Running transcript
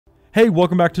Hey,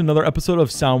 welcome back to another episode of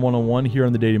Sound 101 here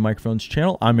on the Deity Microphones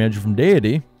channel. I'm Andrew from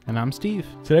Deity. And I'm Steve.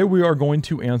 Today we are going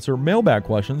to answer mailbag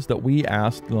questions that we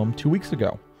asked them 2 weeks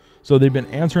ago. So they've been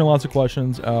answering lots of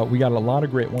questions. We got a lot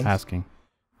of great ones.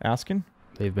 Asking?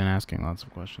 They've been asking lots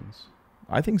of questions.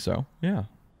 I think so, yeah.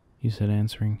 You said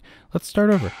answering. Let's start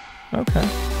over.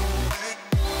 Okay.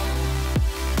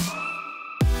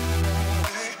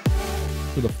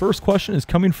 So the first question is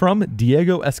coming from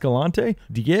Diego Escalante.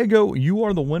 Diego, you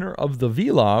are the winner of the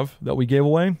VLOV that we gave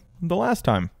away the last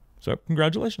time. So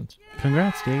congratulations.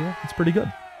 Congrats, Diego. It's pretty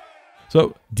good.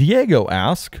 So Diego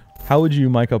asks, how would you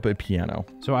mic up a piano?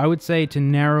 So I would say to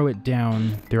narrow it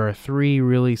down, there are three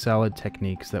really solid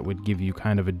techniques that would give you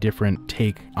kind of a different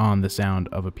take on the sound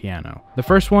of a piano. The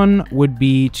first one would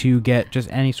be to get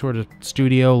just any sort of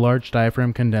studio large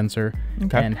diaphragm condenser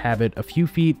and have it a few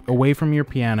feet away from your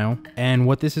piano. And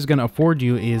what this is going to afford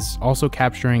you is also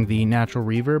capturing the natural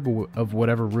reverb of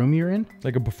whatever room you're in.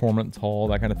 Like a performance hall,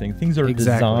 that kind of thing. Things that are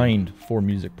designed for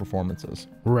music performances.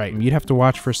 Right. You'd have to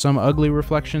watch for some ugly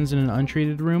reflections in an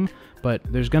untreated room, but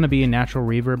there's going to be a natural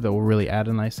reverb that will really add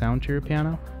a nice sound to your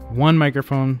piano. One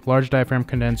microphone, large diaphragm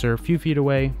condenser, a few feet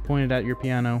away, pointed at your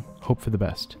piano. Hope for the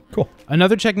best. Cool.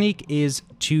 Another technique is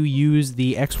to use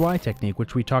the XY technique,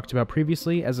 which we talked about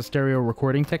previously as a stereo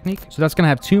recording technique. So that's going to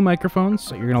have two microphones.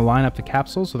 So you're going to line up the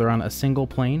capsules so they're on a single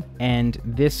plane. And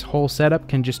this whole setup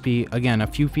can just be, again, a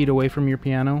few feet away from your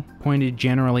piano, pointed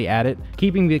generally at it.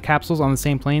 Keeping the capsules on the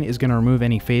same plane is going to remove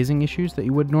any phasing issues that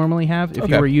you would normally have if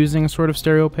you were using a sort of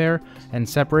stereo pair and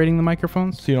separating the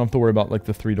microphones. So you don't have to worry about like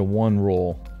the 3-to-1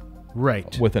 rule.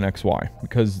 Right. With an XY,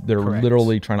 because they're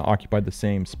literally trying to occupy the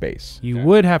same space. You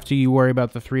would have to worry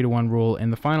about the 3-to-1 rule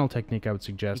in the final technique I would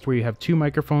suggest, where you have two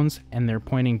microphones and they're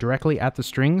pointing directly at the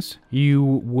strings.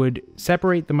 You would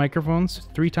separate the microphones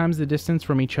 3 times the distance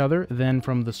from each other than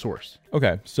from the source.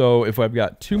 Okay, so if I've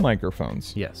got two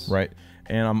microphones, right,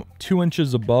 and I'm 2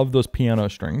 inches above those piano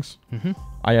strings,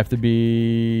 I have to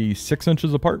be 6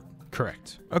 inches apart?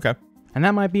 Correct. Okay. And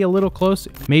that might be a little close.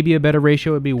 Maybe a better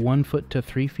ratio would be 1 foot to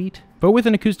 3 feet. But with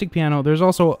an acoustic piano, there's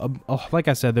also, like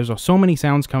I said, there's so many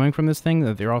sounds coming from this thing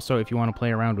that they're also, if you want to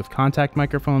play around with contact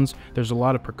microphones, there's a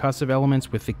lot of percussive elements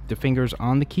with the fingers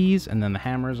on the keys and then the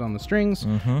hammers on the strings.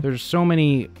 There's so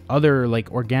many other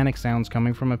like organic sounds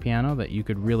coming from a piano that you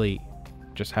could really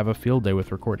just have a field day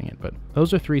with recording it. But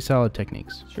those are 3 solid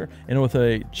techniques. Sure. And with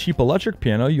a cheap electric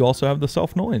piano, you also have the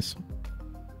self-noise.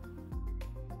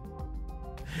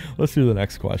 Let's do the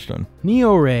next question.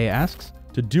 Neo Ray asks,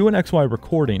 to do an XY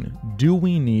recording, do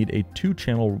we need a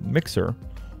 2-channel mixer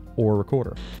or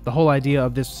recorder? The whole idea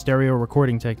of this stereo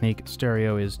recording technique,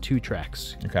 stereo is 2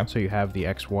 tracks. Okay. So you have the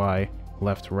XY,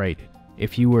 left, right.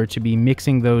 If you were to be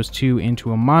mixing those two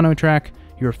into a mono track,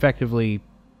 you're effectively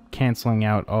canceling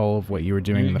out all of what you were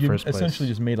doing in the first place. Essentially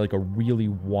just made like a really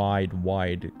wide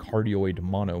cardioid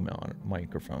mono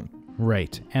microphone.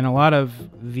 Right. And a lot of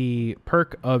the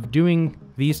perk of doing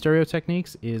these stereo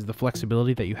techniques is the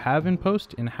flexibility that you have in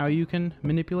post and how you can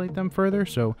manipulate them further.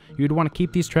 So you'd want to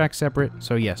keep these tracks separate.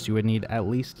 So yes, you would need at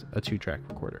least a 2-track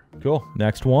recorder. Cool.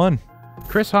 Next one.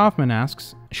 Chris Hoffman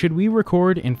asks, should we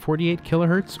record in 48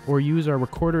 kilohertz or use our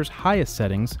recorder's highest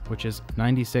settings, which is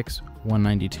 96,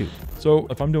 192? So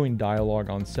if I'm doing dialogue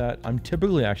on set, I'm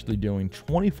typically actually doing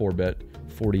 24-bit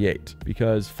 48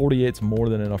 because 48 is more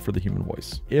than enough for the human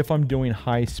voice. If I'm doing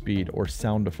high speed or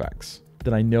sound effects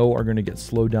that I know are going to get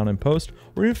slowed down in post,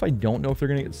 or even if I don't know if they're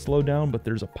going to get slowed down, but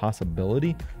there's a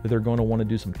possibility that they're going to want to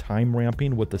do some time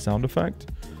ramping with the sound effect,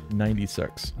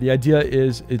 96. The idea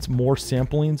is it's more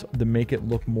samplings to make it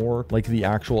look more like the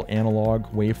actual analog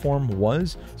waveform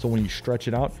was. So when you stretch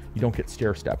it out, you don't get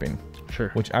stair stepping. Sure.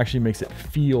 Which actually makes it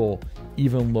feel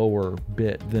even lower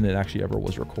bit than it actually ever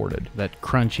was recorded. That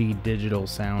crunchy digital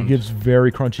sound. It gives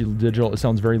very crunchy digital. It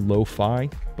sounds very lo-fi.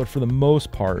 But for the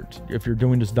most part, if you're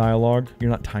doing just dialogue, you're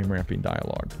not time ramping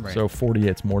dialogue. Right. So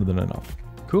 48's more than enough.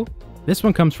 Cool. This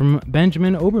one comes from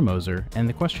Benjamin Obermoser, and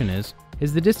the question is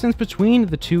the distance between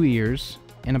the 2 ears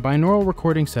in a binaural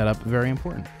recording setup very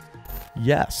important?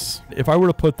 Yes. If I were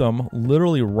to put them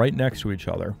literally right next to each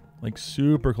other, like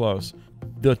super close,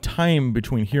 the time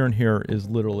between here and here is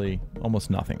literally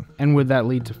almost nothing. And would that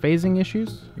lead to phasing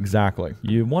issues? Exactly.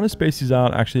 You want to space these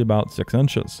out actually about 6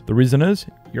 inches. The reason is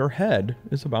your head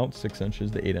is about 6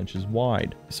 inches to 8 inches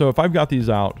wide. So if I've got these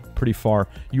out pretty far,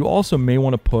 you also may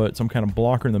want to put some kind of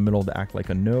blocker in the middle to act like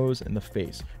a nose and the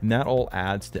face. And that all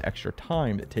adds to extra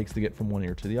time it takes to get from one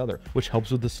ear to the other, which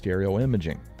helps with the stereo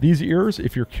imaging. These ears,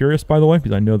 if you're curious, by the way,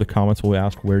 because I know the comments will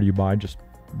ask, where do you buy just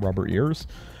rubber ears?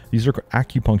 These are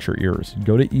acupuncture ears.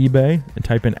 Go to eBay and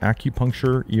type in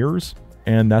acupuncture ears.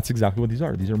 And that's exactly what these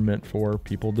are. These are meant for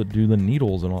people to do the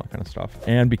needles and all that kind of stuff.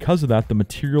 And because of that, the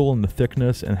material and the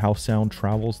thickness and how sound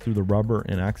travels through the rubber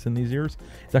and acts in these ears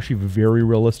is actually very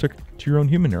realistic to your own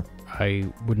human ear.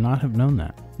 I would not have known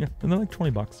that. Yeah, and they're like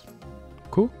 20 bucks.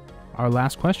 Cool. Our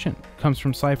last question comes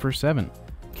from Cypher7.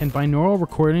 Can binaural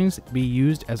recordings be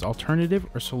used as alternative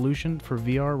or solution for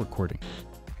VR recording?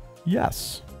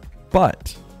 Yes,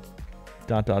 but ...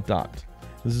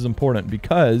 This is important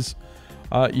because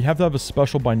you have to have a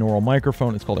special binaural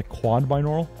microphone. It's called a quad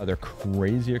binaural. They're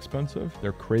crazy expensive.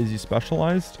 They're crazy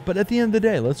specialized. But at the end of the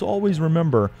day, let's always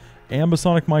remember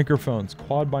ambisonic microphones,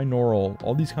 quad binaural,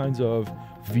 all these kinds of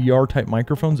VR type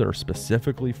microphones that are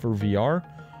specifically for VR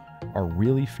are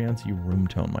really fancy room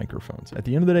tone microphones. At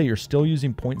the end of the day, you're still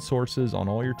using point sources on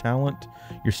all your talent.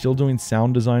 You're still doing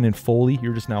sound design and Foley.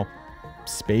 You're just now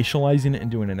spatializing it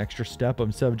and doing an extra step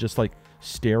instead of just like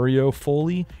stereo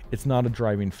Foley. It's not a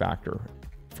driving factor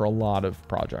for a lot of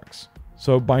projects.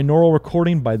 So binaural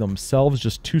recording by themselves,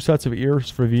 just 2 sets of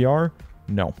ears for VR,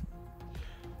 no.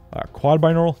 Quad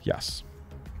binaural, yes.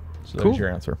 So Cool. There's your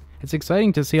answer. It's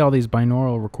exciting to see all these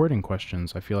binaural recording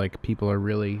questions. I feel like people are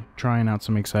really trying out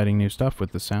some exciting new stuff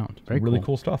with the sound. Very really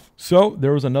cool stuff. So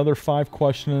there was another 5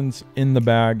 questions in the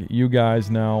bag. You guys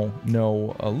now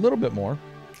know a little bit more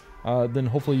than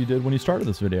hopefully you did when you started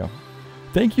this video.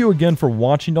 Thank you again for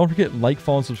watching. Don't forget, like,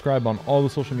 follow, and subscribe on all the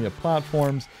social media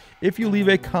platforms. If you leave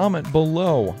a comment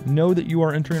below, know that you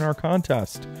are entering our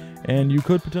contest and you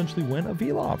could potentially win a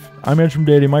vlog. I'm Andrew from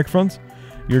Deity Microphones.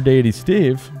 Your Deity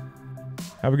Steve.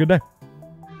 Have a good day.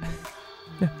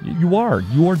 Yeah, you are.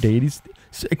 You are Deity Steve.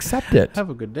 Accept it. Have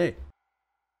a good day.